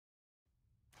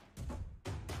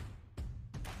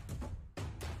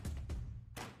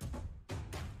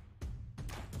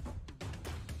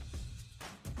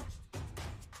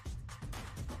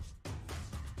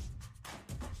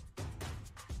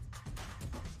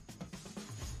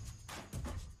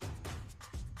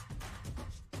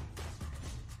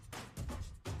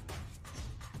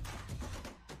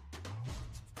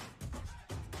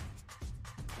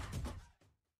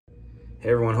Hey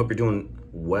everyone, hope you're doing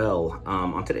well.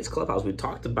 On today's Clubhouse, we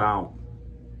talked about,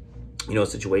 a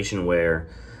situation where,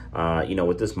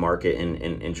 with this market and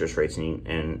interest rates,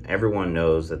 and everyone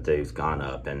knows that they've gone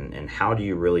up, and how do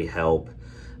you really help,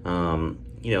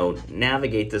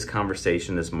 navigate this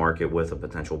conversation, this market with a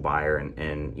potential buyer,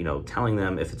 and telling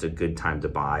them if it's a good time to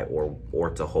buy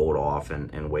or to hold off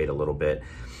and wait a little bit.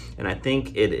 And I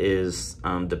think it is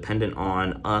dependent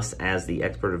on us as the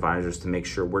expert advisors to make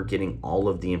sure we're getting all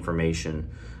of the information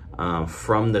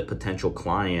from the potential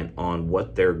client on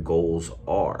what their goals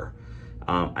are.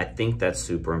 I think that's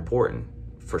super important.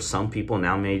 For some people,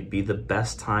 now may be the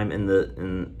best time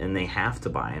and they have to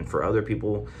buy. And for other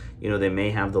people, they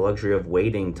may have the luxury of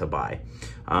waiting to buy.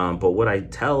 But what I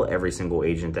tell every single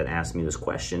agent that asks me this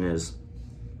question is,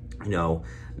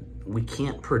 we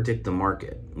can't predict the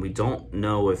market. We don't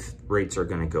know if rates are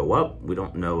going to go up. We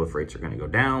don't know if rates are going to go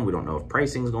down. We don't know if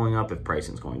pricing is going up, if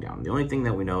pricing is going down. The only thing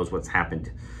that we know is what's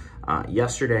happened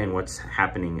yesterday and what's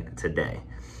happening today.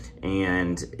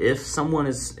 And if someone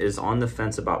is on the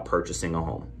fence about purchasing a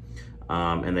home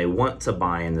and they want to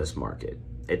buy in this market,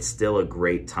 it's still a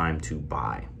great time to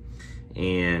buy.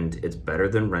 And it's better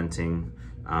than renting.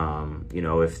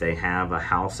 If they have a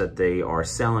house that they are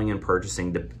selling and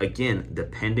purchasing, again,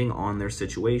 depending on their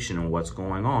situation and what's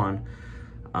going on,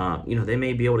 they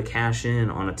may be able to cash in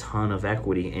on a ton of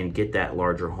equity and get that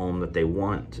larger home that they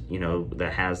want,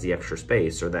 that has the extra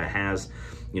space, or that has,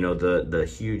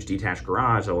 the huge detached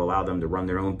garage that will allow them to run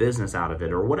their own business out of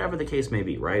it, or whatever the case may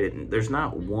be, right? There's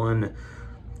not one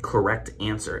correct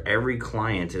answer. Every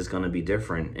client is going to be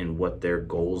different in what their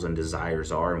goals and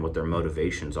desires are and what their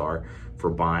motivations are for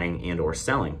buying and or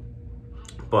selling.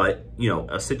 But,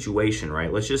 a situation,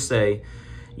 right? Let's just say,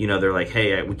 they're like,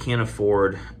 hey, we can't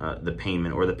afford the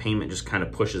payment, or the payment just kind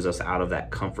of pushes us out of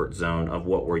that comfort zone of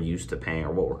what we're used to paying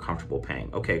or what we're comfortable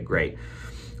paying. Okay, great.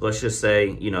 Let's just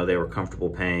say, they were comfortable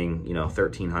paying,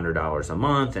 $1,300 a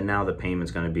month, and now the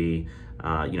payment's going to be,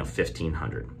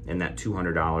 $1,500, and that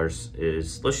 $200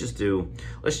 is, let's just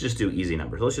do easy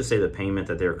numbers. Let's just say the payment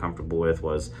that they were comfortable with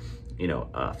was,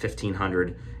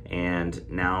 $1,500, and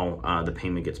now the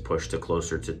payment gets pushed to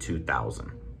closer to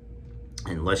 $2,000.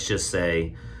 And let's just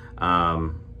say,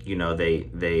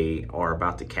 they are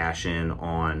about to cash in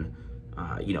on,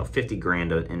 50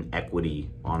 grand in equity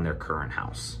on their current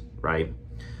house, right?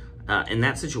 In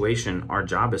that situation, our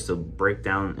job is to break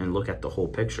down and look at the whole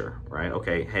picture, right?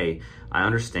 Okay, hey, I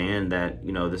understand that,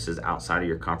 this is outside of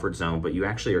your comfort zone, but you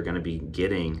actually are going to be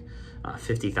getting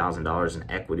 $50,000 in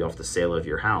equity off the sale of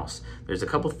your house. There's a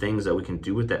couple things that we can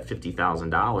do with that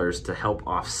 $50,000 to help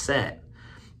offset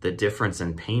the difference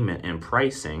in payment and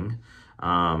pricing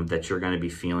that you're going to be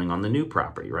feeling on the new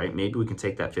property, right? Maybe we can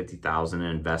take that $50,000 and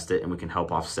invest it, and we can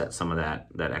help offset some of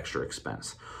that extra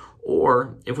expense.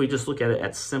 Or if we just look at it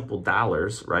at simple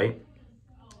dollars, right?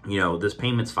 This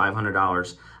payment's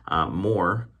 $500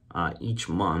 more each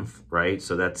month, right?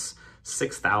 So that's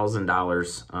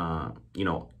 $6,000,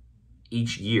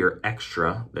 each year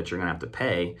extra that you're gonna have to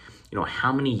pay.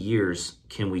 How many years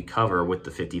can we cover with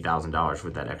the $50,000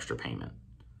 with that extra payment,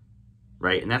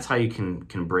 right? And that's how you can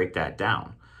break that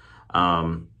down.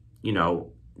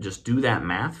 Just do that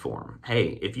math for them.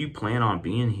 Hey, if you plan on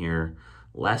being here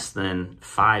less than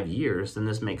 5 years, then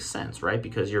this makes sense, right?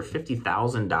 Because your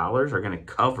 $50,000 are going to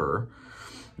cover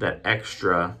that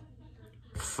extra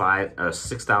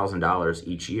 $6,000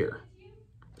 each year.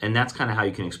 And that's kind of how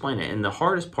you can explain it. And the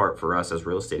hardest part for us as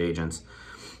real estate agents,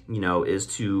 is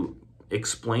to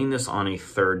explain this on a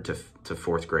third to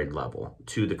fourth grade level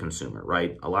to the consumer,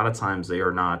 right? A lot of times they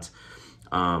are not,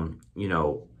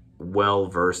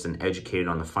 well-versed and educated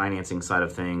on the financing side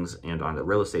of things and on the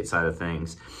real estate side of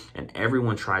things. And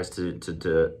everyone tries to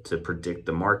predict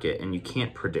the market, and you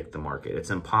can't predict the market.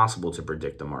 It's impossible to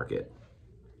predict the market.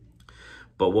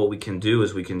 But what we can do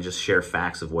is we can just share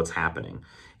facts of what's happening,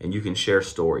 and you can share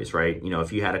stories, right?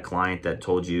 If you had a client that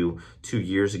told you 2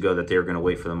 years ago that they were going to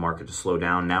wait for the market to slow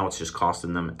down, now it's just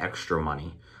costing them extra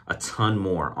money, a ton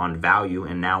more on value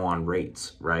and now on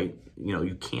rates, right?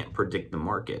 You can't predict the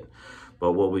market.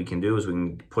 But what we can do is we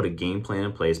can put a game plan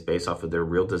in place based off of their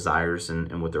real desires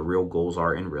and what their real goals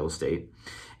are in real estate.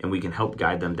 And we can help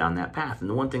guide them down that path. And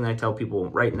the one thing I tell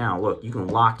people right now, look, you can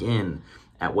lock in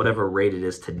at whatever rate it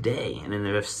is today. And then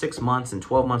if 6 months and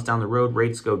 12 months down the road,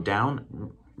 rates go down,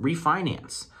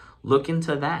 refinance. Look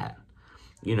into that,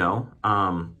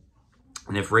 And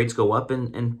if rates go up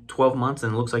in 12 months,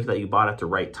 then it looks like that you bought at the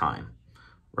right time.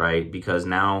 Right? Because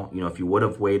now, if you would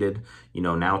have waited,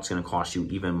 now it's going to cost you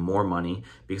even more money,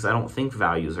 because I don't think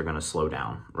values are going to slow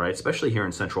down, right? Especially here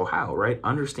in Central Ohio, right?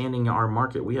 Understanding our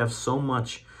market, we have so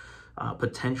much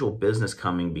potential business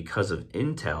coming because of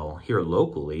intel here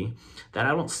locally that I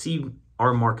don't see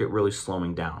our market really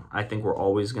slowing down. I think we're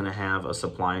always going to have a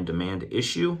supply and demand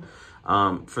issue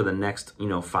for the next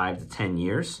 5 to 10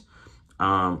 years.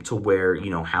 To where,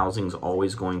 housing's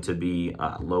always going to be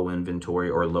low inventory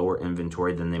or lower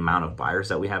inventory than the amount of buyers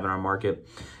that we have in our market.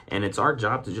 And it's our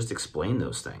job to just explain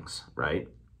those things, right?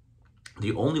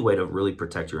 The only way to really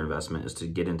protect your investment is to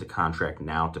get into contract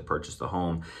now to purchase the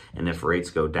home. And if rates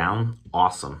go down,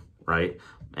 awesome, right?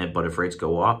 But if rates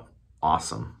go up,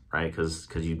 awesome, right? Because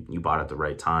you bought at the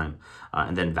right time.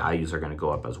 And then values are going to go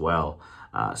up as well.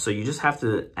 So you just have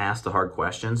to ask the hard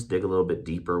questions, dig a little bit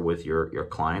deeper with your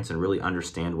clients and really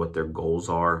understand what their goals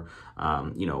are.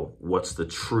 What's the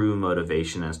true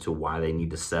motivation as to why they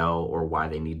need to sell or why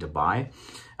they need to buy.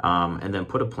 And then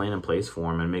put a plan in place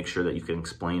for them and make sure that you can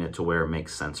explain it to where it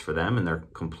makes sense for them and they're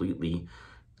completely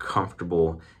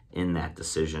comfortable in that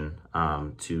decision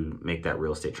to make that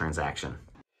real estate transaction.